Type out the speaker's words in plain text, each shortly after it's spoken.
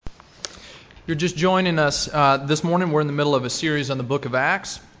You're just joining us this morning, we're in the middle of a series on the book of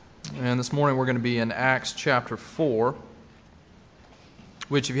Acts. And this morning we're going to be in Acts chapter 4,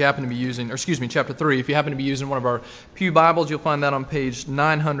 which if you happen to be using, chapter 3. If you happen to be using one of our Pew Bibles, you'll find that on page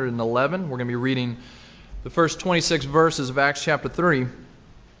 911. We're going to be reading the first 26 verses of Acts chapter 3.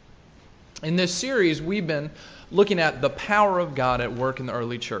 In this series, we've been looking at the power of God at work in the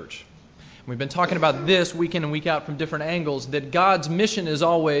early church. We've been talking about this week in and week out from different angles, that God's mission is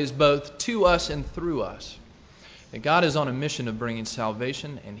always both to us and through us. That God is on a mission of bringing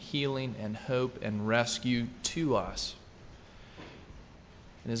salvation and healing and hope and rescue to us.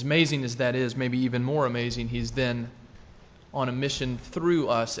 And as amazing as that is, maybe even more amazing, He's then on a mission through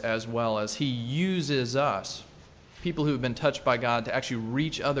us as well, as He uses us, people who have been touched by God, to actually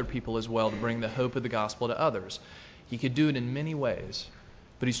reach other people as well, to bring the hope of the gospel to others. He could do it in many ways,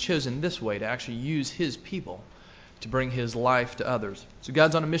 but He's chosen this way to actually use His people to bring His life to others. So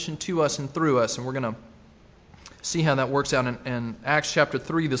God's on a mission to us and through us, and we're going to see how that works out in Acts chapter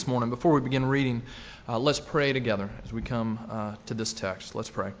 3 this morning. Before we begin reading, let's pray together as we come to this text. Let's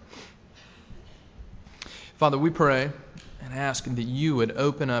pray. Father, we pray and ask that You would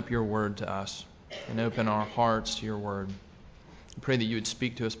open up Your word to us and open our hearts to Your word. We pray that You would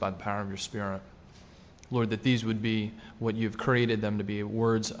speak to us by the power of Your Spirit. Lord, that these would be what You've created them to be,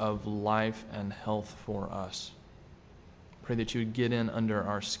 words of life and health for us. Pray that You would get in under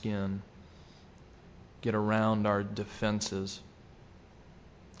our skin, get around our defenses,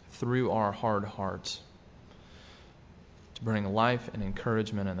 through our hard hearts, to bring life and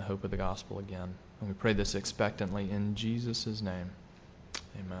encouragement and the hope of the gospel again. And we pray this expectantly in Jesus' name.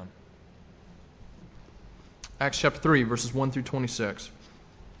 Amen. Acts chapter 3, verses 1 through 26.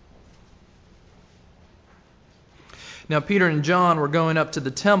 Now Peter and John were going up to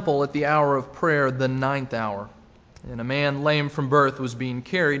the temple at the hour of prayer, the 9th hour. And a man lame from birth was being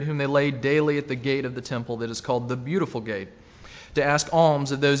carried, whom they laid daily at the gate of the temple that is called the Beautiful Gate, to ask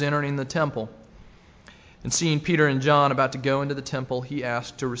alms of those entering the temple. And seeing Peter and John about to go into the temple, he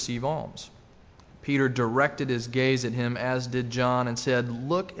asked to receive alms. Peter directed his gaze at him, as did John, and said,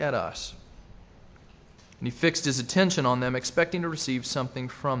 "Look at us." And he fixed his attention on them, expecting to receive something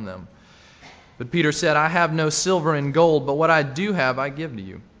from them. But Peter said, "I have no silver and gold, but what I do have I give to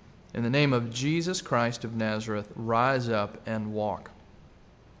you. In the name of Jesus Christ of Nazareth, rise up and walk."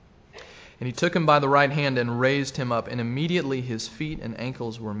 And he took him by the right hand and raised him up, and immediately his feet and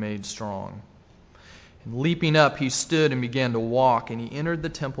ankles were made strong. And leaping up, he stood and began to walk, and he entered the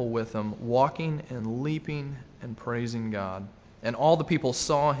temple with them, walking and leaping and praising God. And all the people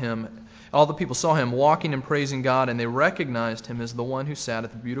saw him walking and praising God, and they recognized him as the one who sat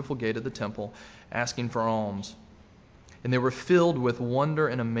at the beautiful gate of the temple, asking for alms. And they were filled with wonder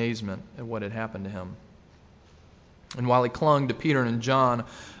and amazement at what had happened to him. And while he clung to Peter and John,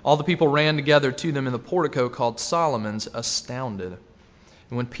 all the people ran together to them in the portico called Solomon's, astounded.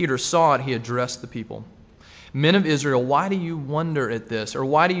 And when Peter saw it, he addressed the people. "Men of Israel, why do you wonder at this? Or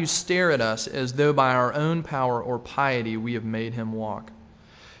why do you stare at us as though by our own power or piety we have made him walk?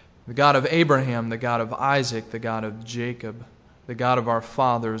 The God of Abraham, the God of Isaac, the God of Jacob, the God of our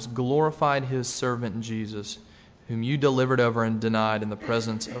fathers, glorified His servant Jesus, whom you delivered over and denied in the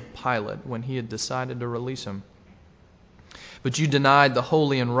presence of Pilate when he had decided to release him. But you denied the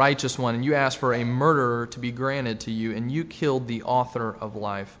holy and righteous one, and you asked for a murderer to be granted to you, and you killed the author of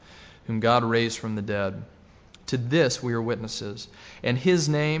life, whom God raised from the dead. To this we are witnesses. And His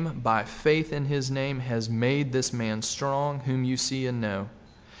name, by faith in His name, has made this man strong, whom you see and know.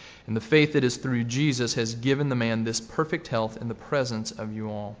 And the faith that is through Jesus has given the man this perfect health in the presence of you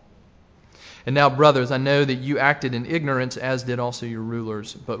all. And now, brothers, I know that you acted in ignorance, as did also your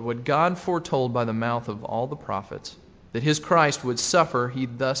rulers. But what God foretold by the mouth of all the prophets, that His Christ would suffer, He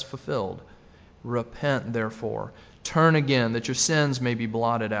thus fulfilled. Repent, therefore. Turn again, that your sins may be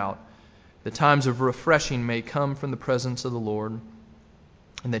blotted out. The times of refreshing may come from the presence of the Lord,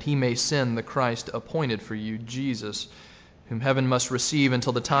 and that He may send the Christ appointed for you, Jesus, whom heaven must receive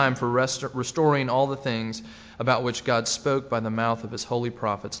until the time for restoring all the things about which God spoke by the mouth of His holy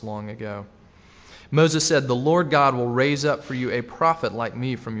prophets long ago. Moses said, "The Lord God will raise up for you a prophet like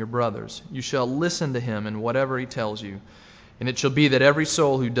me from your brothers. You shall listen to him in whatever he tells you. And it shall be that every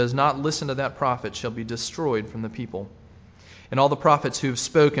soul who does not listen to that prophet shall be destroyed from the people." And all the prophets who have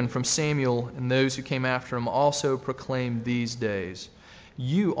spoken from Samuel and those who came after him also proclaimed these days,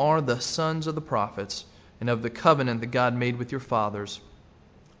 "You are the sons of the prophets and of the covenant that God made with your fathers,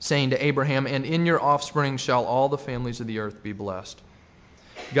 saying to Abraham, 'And in your offspring shall all the families of the earth be blessed.'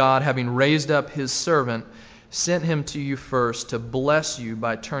 God, having raised up His servant, sent him to you first to bless you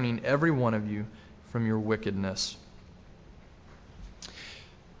by turning every one of you from your wickedness."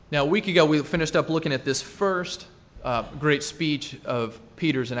 Now, a week ago, we finished up looking at this first great speech of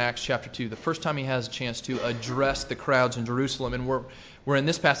Peter's in Acts chapter 2, the first time he has a chance to address the crowds in Jerusalem. And we're in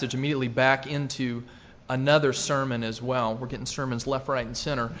this passage immediately back into another sermon as well. We're getting sermons left, right, and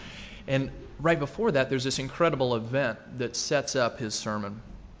center. And right before that, there's this incredible event that sets up his sermon.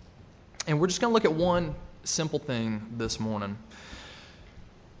 And we're just going to look at one simple thing this morning.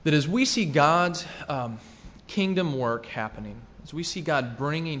 That as we see God's kingdom work happening, as we see God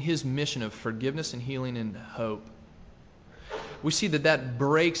bringing his mission of forgiveness and healing and hope, we see that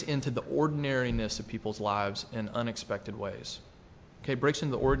breaks into the ordinariness of people's lives in unexpected ways. Okay, breaks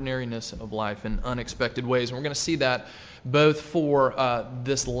into the ordinariness of life in unexpected ways. And we're going to see that both for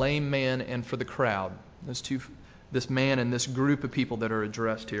this lame man and for the crowd. This man and this group of people that are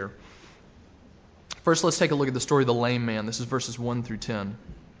addressed here. First, let's take a look at the story of the lame man. This is verses 1 through 10.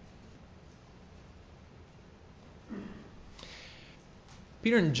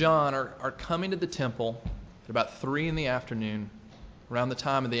 Peter and John are coming to the temple at about 3 in the afternoon, around the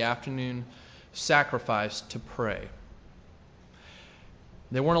time of the afternoon sacrifice, to pray.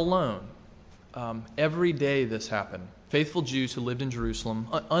 They weren't alone. Every day this happened. Faithful Jews who lived in Jerusalem,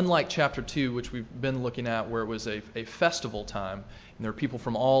 unlike chapter 2, which we've been looking at, where it was a festival time, and there were people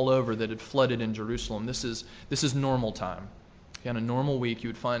from all over that had flooded in Jerusalem. This is normal time. On a normal week, you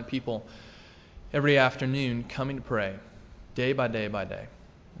would find people every afternoon coming to pray, day by day by day.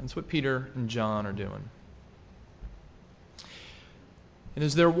 And that's what Peter and John are doing. And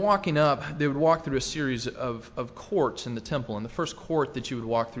as they're walking up, they would walk through a series of courts in the temple. And the first court that you would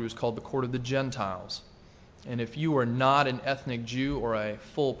walk through is called the Court of the Gentiles. And if you were not an ethnic Jew or a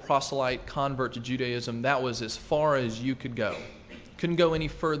full proselyte convert to Judaism, that was as far as you could go. Couldn't go any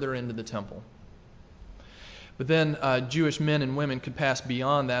further into the temple. But then Jewish men and women could pass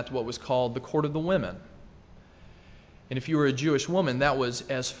beyond that to what was called the Court of the Women. And if you were a Jewish woman, that was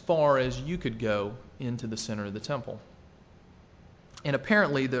as far as you could go into the center of the temple. And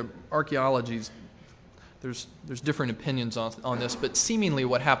apparently the archaeologies, there's different opinions on this, but seemingly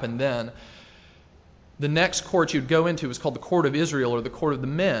what happened then, the next court you'd go into was called the Court of Israel, or the Court of the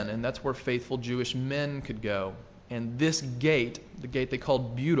Men, and that's where faithful Jewish men could go. And this gate, the gate they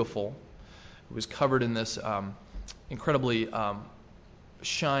called Beautiful, was covered in this incredibly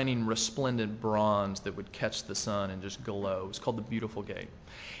shining, resplendent bronze that would catch the sun and just glow. It was called the Beautiful Gate.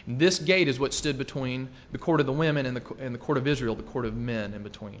 And this gate is what stood between the Court of the Women and the Court of Israel, the Court of Men in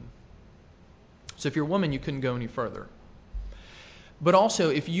between. So if you're a woman, you couldn't go any further. But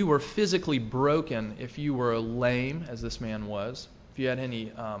also, if you were physically broken, if you were lame, as this man was, if you had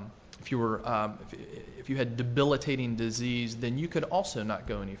if you had debilitating disease, then you could also not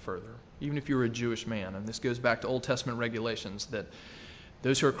go any further, even if you were a Jewish man. And this goes back to Old Testament regulations that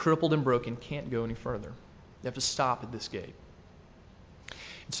those who are crippled and broken can't go any further. You have to stop at this gate.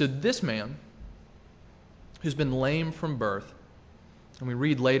 And so this man, who's been lame from birth, and we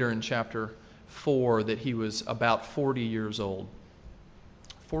read later in chapter 4 that he was about 40 years old.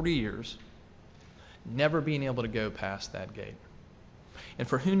 40 years, never being able to go past that gate. And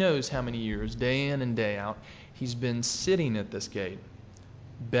for who knows how many years, day in and day out, he's been sitting at this gate,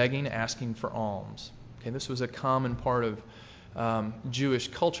 begging, asking for alms. Okay, this was a common part of Jewish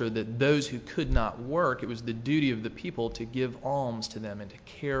culture, that those who could not work, it was the duty of the people to give alms to them and to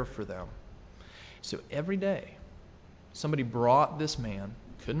care for them. So every day, somebody brought this man,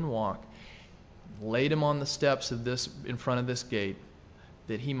 couldn't walk, laid him on the steps of this, in front of this gate,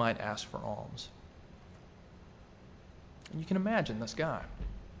 that he might ask for alms. And you can imagine this guy,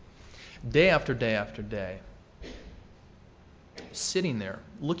 day after day after day, sitting there,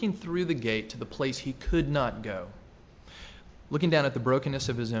 looking through the gate to the place he could not go, looking down at the brokenness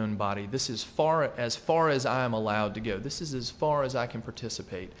of his own body. This is far as I am allowed to go. This is as far as I can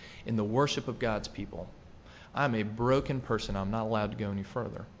participate in the worship of God's people. I'm a broken person. I'm not allowed to go any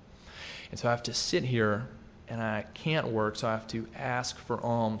further. And so I have to sit here, and I can't work, so I have to ask for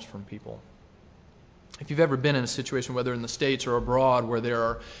alms from people. If you've ever been in a situation, whether in the States or abroad, where there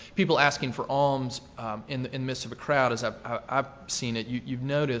are people asking for alms in the midst of a crowd, as I've seen it, you've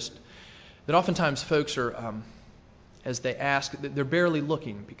noticed that oftentimes folks are, as they ask, they're barely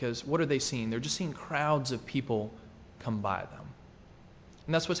looking, because what are they seeing? They're just seeing crowds of people come by them.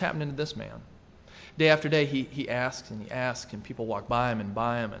 And that's what's happening to this man. Day after day, he asks, and people walk by him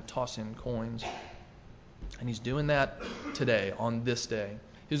and toss in coins. And he's doing that today, on this day,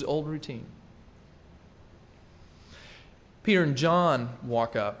 his old routine. Peter and John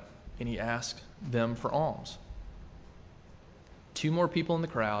walk up, and he asks them for alms. 2 more people in the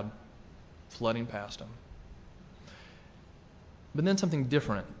crowd, flooding past him. But then something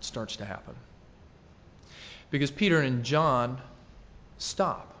different starts to happen. Because Peter and John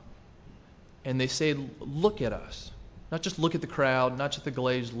stop. and they say, look at us. Not just look at the crowd, not just the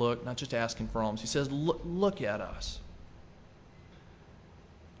glazed look, not just asking for alms. He says, look at us.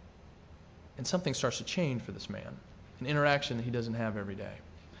 And something starts to change for this man, an interaction that he doesn't have every day.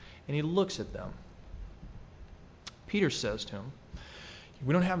 And he looks at them. Peter says to him,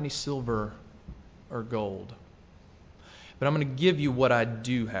 we don't have any silver or gold, but I'm going to give you what I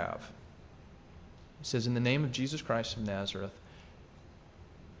do have. He says, in the name of Jesus Christ of Nazareth,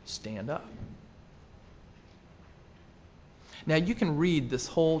 stand up. Now, you can read this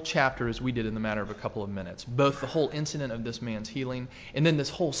whole chapter as we did in the matter of a couple of minutes, both the whole incident of this man's healing and then this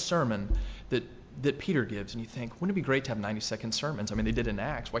whole sermon that Peter gives. And you think, wouldn't it be great to have 90-second sermons? I mean, they did it in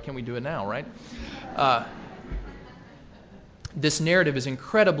Acts. Why can't we do it now, right? This narrative is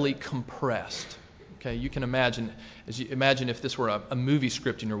incredibly compressed. Okay, you can imagine, imagine if this were a movie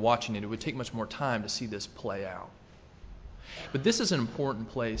script and you're watching it, it would take much more time to see this play out. But this is an important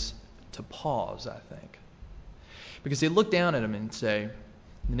place to pause, I think. Because they look down at him and say, in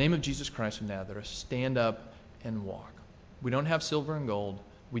the name of Jesus Christ of Nazareth, stand up and walk. We don't have silver and gold.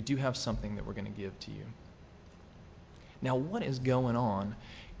 We do have something that we're going to give to you. Now, what is going on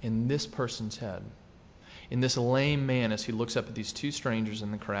in this person's head? In this lame man as he looks up at these two strangers in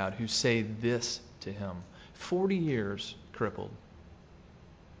the crowd who say this to him. 40 years crippled.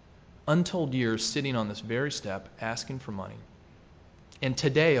 Untold years sitting on this very step asking for money. And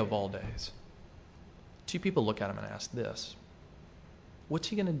today of all days, two people look at him and ask this. What's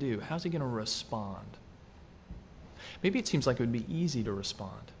he going to do? How's he going to respond? Maybe it seems like it would be easy to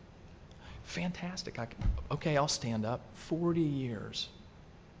respond. Fantastic. Okay, I'll stand up. 40 years.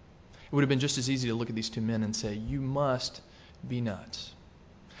 It would have been just as easy to look at these two men and say, you must be nuts.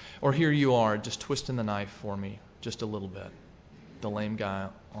 Or here you are, just twisting the knife for me just a little bit. The lame guy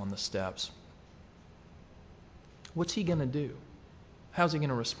on the steps. What's he going to do? How's he going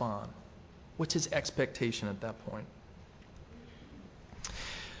to respond? What's his expectation at that point? I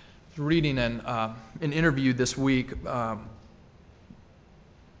was reading an interview this week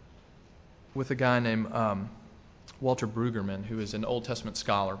with a guy named Walter Brueggemann, who is an Old Testament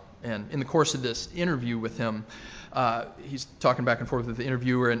scholar. And in the course of this interview with him, he's talking back and forth with the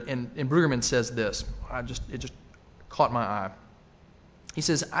interviewer, and Brueggemann says this. It just caught my eye. He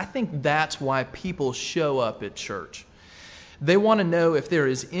says, I think that's why people show up at church. They want to know if there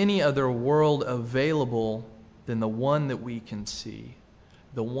is any other world available than the one that we can see,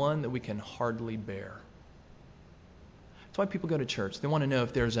 the one that we can hardly bear. That's why people go to church. They want to know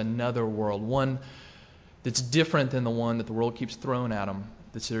if there's another world, one that's different than the one that the world keeps throwing at them,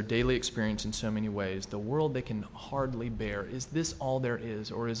 that's their daily experience in so many ways, the world they can hardly bear. Is this all there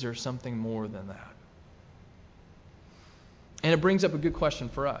is, or is there something more than that? And it brings up a good question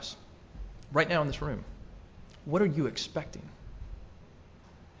for us right now in this room. What are you expecting?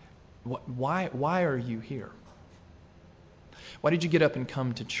 Why are you here? Why did you get up and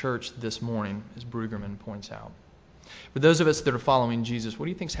come to church this morning, as Brueggemann points out? For those of us that are following Jesus, what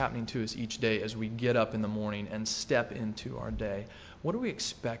do you think is happening to us each day as we get up in the morning and step into our day? What are we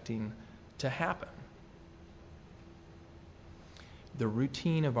expecting to happen? The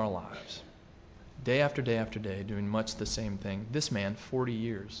routine of our lives, day after day after day, doing much the same thing. This man, 40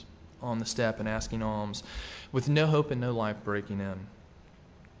 years on the step and asking alms with no hope and no life breaking in.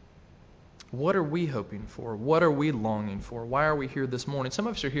 What are we hoping for? What are we longing for? Why are we here this morning? Some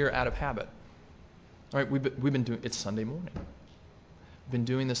of us are here out of habit. All right, we've been doing, it's Sunday morning. We've been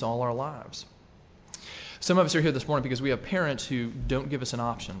doing this all our lives. Some of us are here this morning because we have parents who don't give us an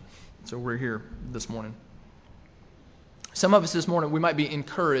option. So we're here this morning. Some of us this morning, we might be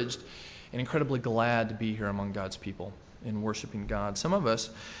encouraged and incredibly glad to be here among God's people in worshiping God. Some of us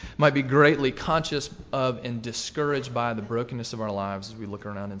might be greatly conscious of and discouraged by the brokenness of our lives as we look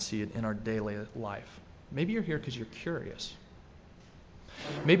around and see it in our daily life. Maybe you're here because you're curious.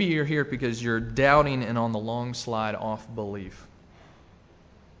 Maybe you're here because you're doubting and on the long slide off belief.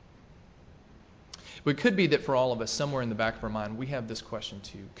 But it could be that for all of us, somewhere in the back of our mind, we have this question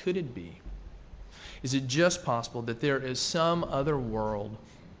too. Could it be? Is it just possible that there is some other world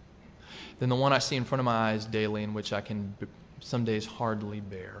than the one I see in front of my eyes daily, in which I can some days hardly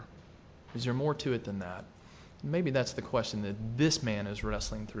bear? Is there more to it than that? Maybe that's the question that this man is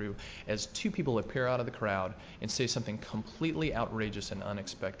wrestling through as two people appear out of the crowd and say something completely outrageous and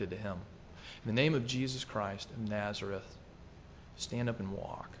unexpected to him. In the name of Jesus Christ of Nazareth, stand up and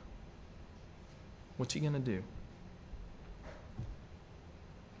walk. What's he going to do?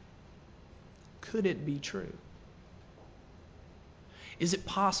 Could it be true? Is it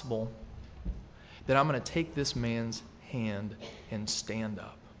possible that I'm going to take this man's hand and stand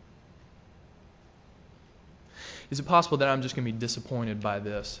up? Is it possible that I'm just going to be disappointed by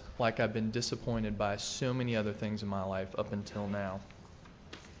this, like I've been disappointed by so many other things in my life up until now?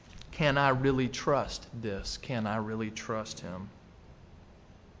 Can I really trust this? Can I really trust him?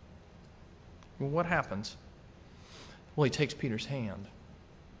 Well, what happens? Well, he takes Peter's hand.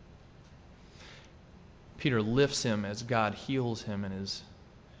 Peter lifts him as God heals him, and his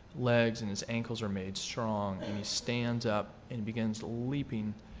legs and his ankles are made strong, and he stands up and he begins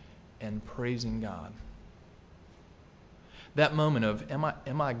leaping and praising God. That moment of,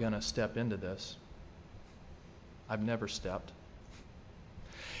 am I going to step into this? I've never stepped.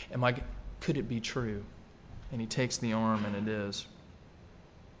 Could it be true? And he takes the arm, and it is.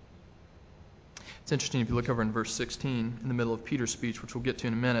 It's interesting if you look over in verse 16, in the middle of Peter's speech, which we'll get to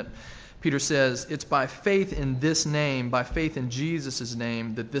in a minute. Peter says, it's by faith in this name, by faith in Jesus'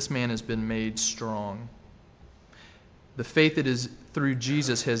 name, that this man has been made strong. The faith that is through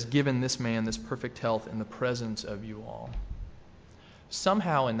Jesus has given this man this perfect health in the presence of you all.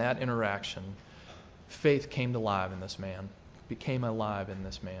 Somehow in that interaction, faith came to life in this man, became alive in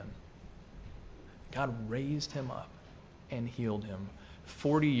this man. God raised him up and healed him.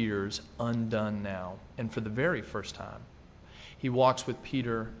 40 years undone now, and for the very first time, he walks with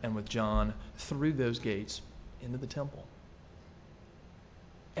Peter and with John through those gates into the temple.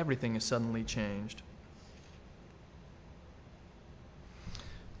 Everything is suddenly changed.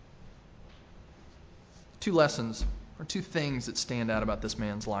 Two lessons, or two things that stand out about this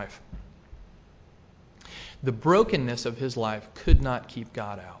man's life. The brokenness of his life could not keep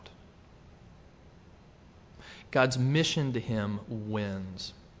God out. God's mission to him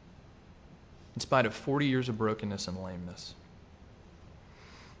wins, in spite of 40 years of brokenness and lameness.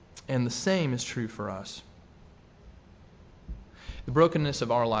 And the same is true for us. The brokenness of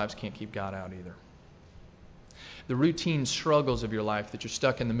our lives can't keep God out either. The routine struggles of your life that you're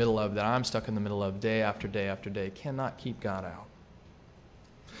stuck in the middle of, that I'm stuck in the middle of day after day after day, cannot keep God out.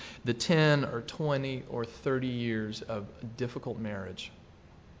 The 10 or 20 or 30 years of a difficult marriage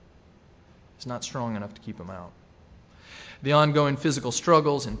is not strong enough to keep him out. The ongoing physical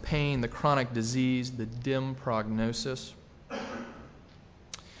struggles and pain, the chronic disease, the dim prognosis,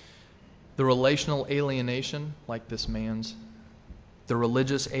 the relational alienation like this man's, the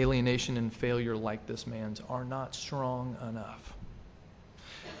religious alienation and failure like this man's are not strong enough.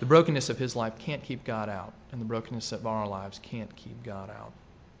 The brokenness of his life can't keep God out, and the brokenness of our lives can't keep God out.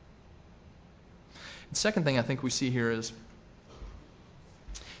 The second thing I think we see here is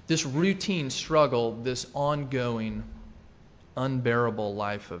this routine struggle, this ongoing, unbearable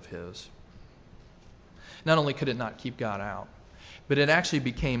life of his. Not only could it not keep God out, but it actually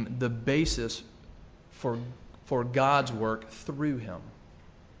became the basis for God's work through him.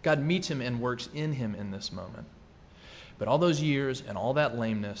 God meets him and works in him in this moment. But all those years and all that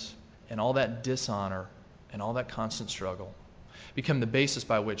lameness and all that dishonor and all that constant struggle become the basis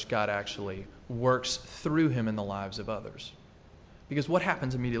by which God actually works through him in the lives of others. Because what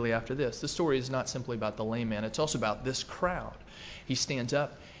happens immediately after this? The story is not simply about the lame man. It's also about this crowd. He stands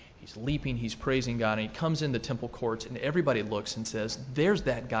up, he's leaping, he's praising God, and he comes in the temple courts, and everybody looks and says, there's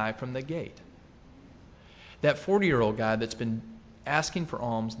that guy from the gate. That 40-year-old guy that's been asking for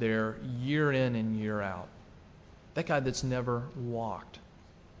alms there year in and year out. That guy that's never walked.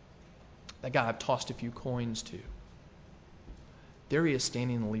 That guy I've tossed a few coins to. There he is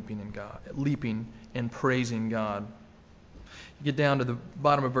standing and leaping and praising God. You get down to the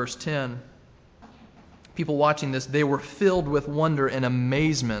bottom of verse 10. People watching this, they were filled with wonder and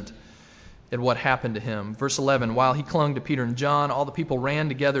amazement at what happened to him. Verse 11, while he clung to Peter and John, all the people ran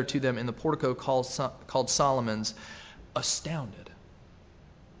together to them in the portico called Solomon's, astounded.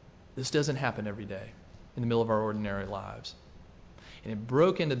 This doesn't happen every day in the middle of our ordinary lives. And it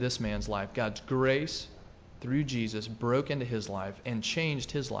broke into this man's life. God's grace through Jesus broke into his life and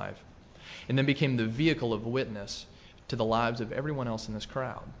changed his life, and then became the vehicle of witness to the lives of everyone else in this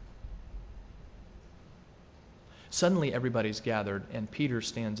crowd. Suddenly everybody's gathered, and Peter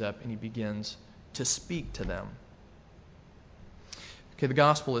stands up and he begins to speak to them. Okay, the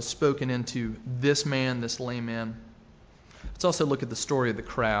gospel is spoken into this man, this lame man. Let's also look at the story of the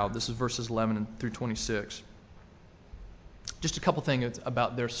crowd. This is verses 11 through 26. Just a couple things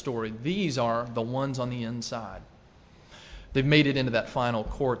about their story. These are the ones on the inside. They've made it into that final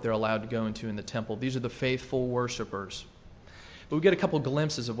court they're allowed to go into in the temple. These are the faithful worshipers. But we get a couple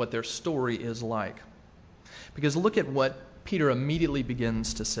glimpses of what their story is like. Because look at what Peter immediately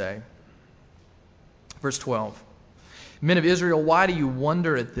begins to say. Verse 12. Men of Israel, why do you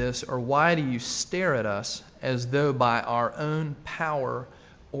wonder at this, or why do you stare at us as though by our own power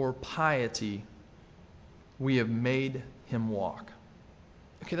or piety we have made him walk?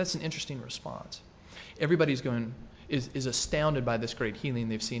 Okay, that's an interesting response. Everybody's is astounded by this great healing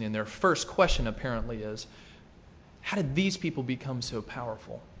they've seen, and their first question apparently is, how did these people become so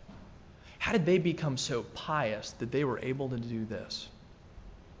powerful? How did they become so pious that they were able to do this?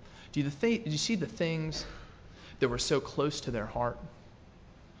 Do you see the things that were so close to their heart?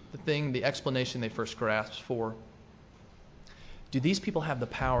 The explanation they first grasped for. Do these people have the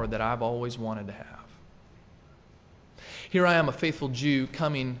power that I've always wanted to have? Here I am, a faithful Jew,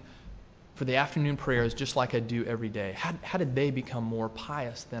 coming for the afternoon prayers just like I do every day. How did they become more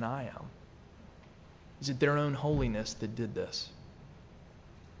pious than I am? Is it their own holiness that did this?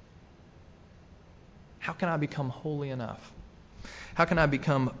 How can I become holy enough? How can I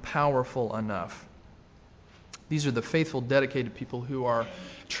become powerful enough? These are the faithful, dedicated people who are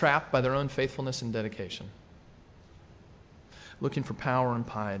trapped by their own faithfulness and dedication, looking for power and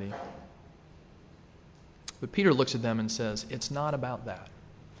piety. But Peter looks at them and says, it's not about that.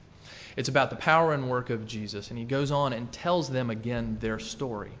 It's about the power and work of Jesus. And he goes on and tells them again their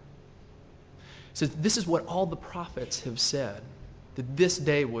story. He says, this is what all the prophets have said, that this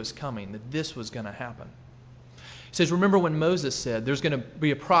day was coming, that this was going to happen. He says, remember when Moses said, there's going to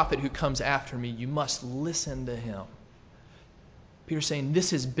be a prophet who comes after me, you must listen to him. Peter's saying,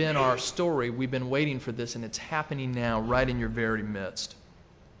 this has been our story. We've been waiting for this, and it's happening now, right in your very midst.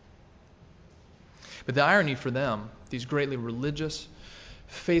 But the irony for them, these greatly religious,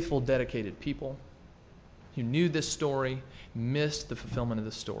 faithful, dedicated people who knew this story, missed the fulfillment of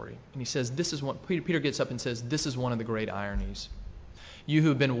the story. And he says, this is what Peter gets up and says, this is one of the great ironies. You who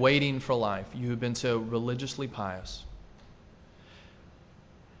have been waiting for life, you who have been so religiously pious,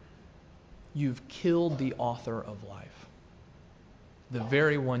 you've killed the author of life, the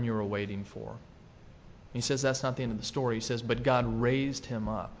very one you were waiting for. He says that's not the end of the story. He says, but God raised him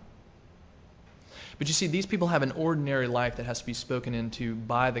up. But you see, these people have an ordinary life that has to be spoken into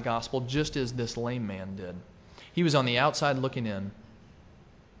by the gospel, just as this lame man did. He was on the outside looking in,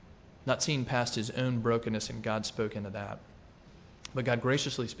 not seeing past his own brokenness, and God spoke into that. But God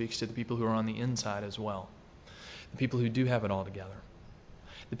graciously speaks to the people who are on the inside as well, the people who do have it all together,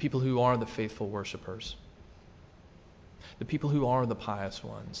 the people who are the faithful worshipers, the people who are the pious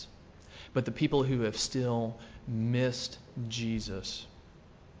ones, but the people who have still missed Jesus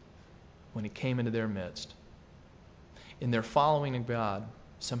when he came into their midst. In their following of God,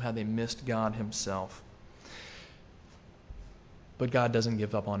 somehow they missed God himself. But God doesn't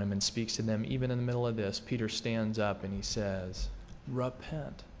give up on them and speaks to them. Even in the middle of this, Peter stands up and he says,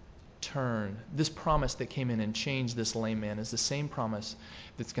 repent, turn. This promise that came in and changed this lame man is the same promise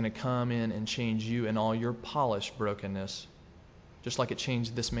that's going to come in and change you in all your polished brokenness, just like it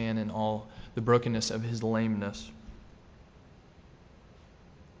changed this man in all the brokenness of his lameness.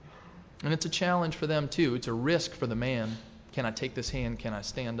 And it's a challenge for them too. It's a risk for the man. Can I take this hand? Can I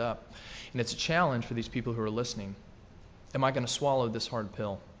stand up? And it's a challenge for these people who are listening. Am I going to swallow this hard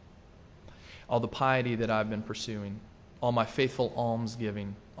pill? All the piety that I've been pursuing, all my faithful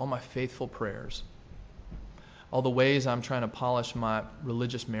almsgiving, all my faithful prayers, all the ways I'm trying to polish my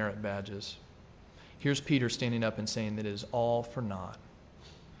religious merit badges. Here's Peter standing up and saying that it is all for naught.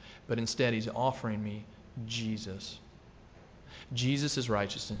 But instead he's offering me Jesus. Jesus'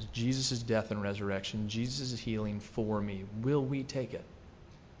 righteousness, Jesus' death and resurrection, Jesus' healing for me. Will we take it?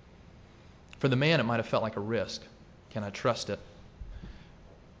 For the man, it might have felt like a risk. Can I trust it?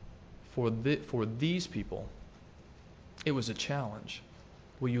 For these people, it was a challenge.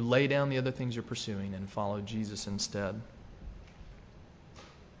 Will you lay down the other things you're pursuing and follow Jesus instead?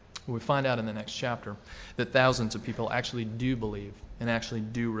 We find out in the next chapter that thousands of people actually do believe and actually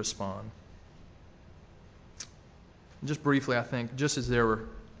do respond. Just briefly, I think, just as there were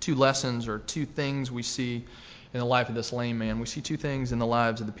two lessons or two things we see in the life of this lame man, we see two things in the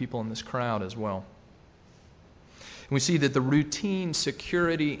lives of the people in this crowd as well. And we see that the routine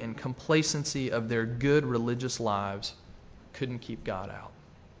security and complacency of their good religious lives couldn't keep God out.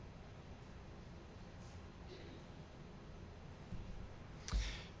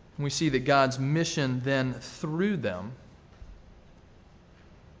 And we see that God's mission then through them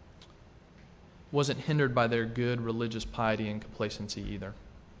wasn't hindered by their good religious piety and complacency either.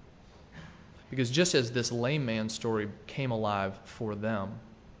 Because just as this lame man's story came alive for them,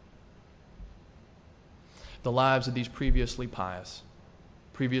 the lives of these previously pious,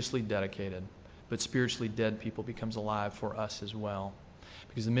 previously dedicated, but spiritually dead people becomes alive for us as well.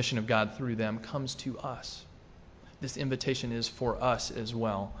 Because the mission of God through them comes to us. This invitation is for us as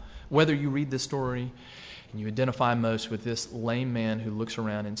well. Whether you read this story and you identify most with this lame man who looks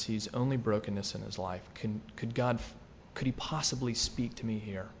around and sees only brokenness in his life, could he possibly speak to me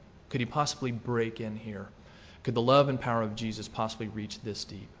here? Could he possibly break in here? Could the love and power of Jesus possibly reach this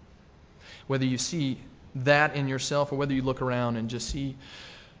deep? Whether you see that in yourself or whether you look around and just see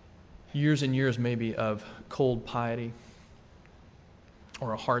years and years maybe of cold piety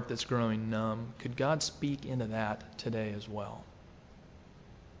or a heart that's growing numb, could God speak into that today as well?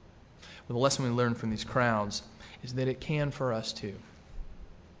 Well, the lesson we learn from these crowds is that it can for us too.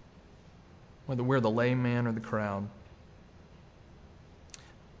 Whether we're the layman or the crowd,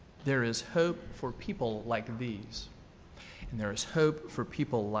 there is hope for people like these, and there is hope for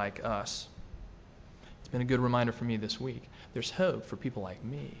people like us. It's been a good reminder for me this week. There's hope for people like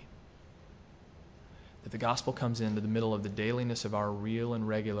me. That the gospel comes into the middle of the dailiness of our real and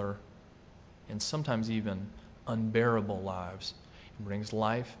regular and sometimes even unbearable lives and brings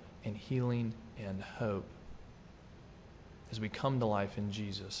life and healing and hope as we come to life in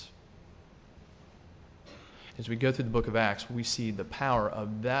Jesus. As we go through the book of Acts, we see the power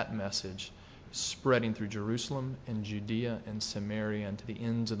of that message spreading through Jerusalem and Judea and Samaria and to the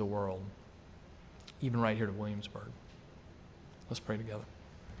ends of the world, even right here to Williamsburg. Let's pray together.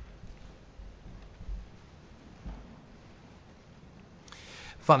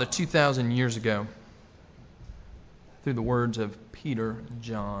 Father, 2,000 years ago, through the words of Peter and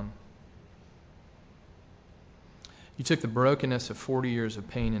John, you took the brokenness of 40 years of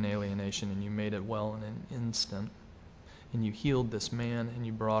pain and alienation and you made it well in an instant. And you healed this man and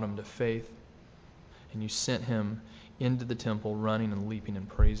you brought him to faith and you sent him into the temple running and leaping and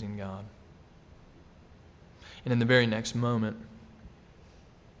praising God. And in the very next moment,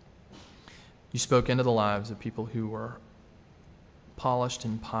 you spoke into the lives of people who were polished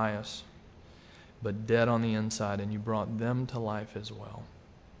and pious, but dead on the inside, and you brought them to life as well.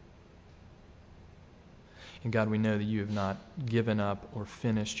 And God, we know that you have not given up or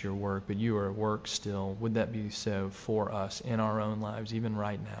finished your work, but you are at work still. Would that be so for us in our own lives, even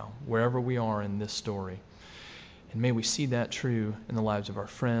right now, wherever we are in this story? And may we see that true in the lives of our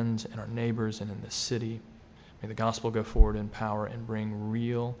friends and our neighbors and in this city. May the gospel go forward in power and bring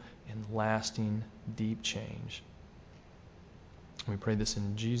real and lasting, deep change. We pray this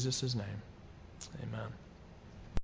in Jesus' name. Amen.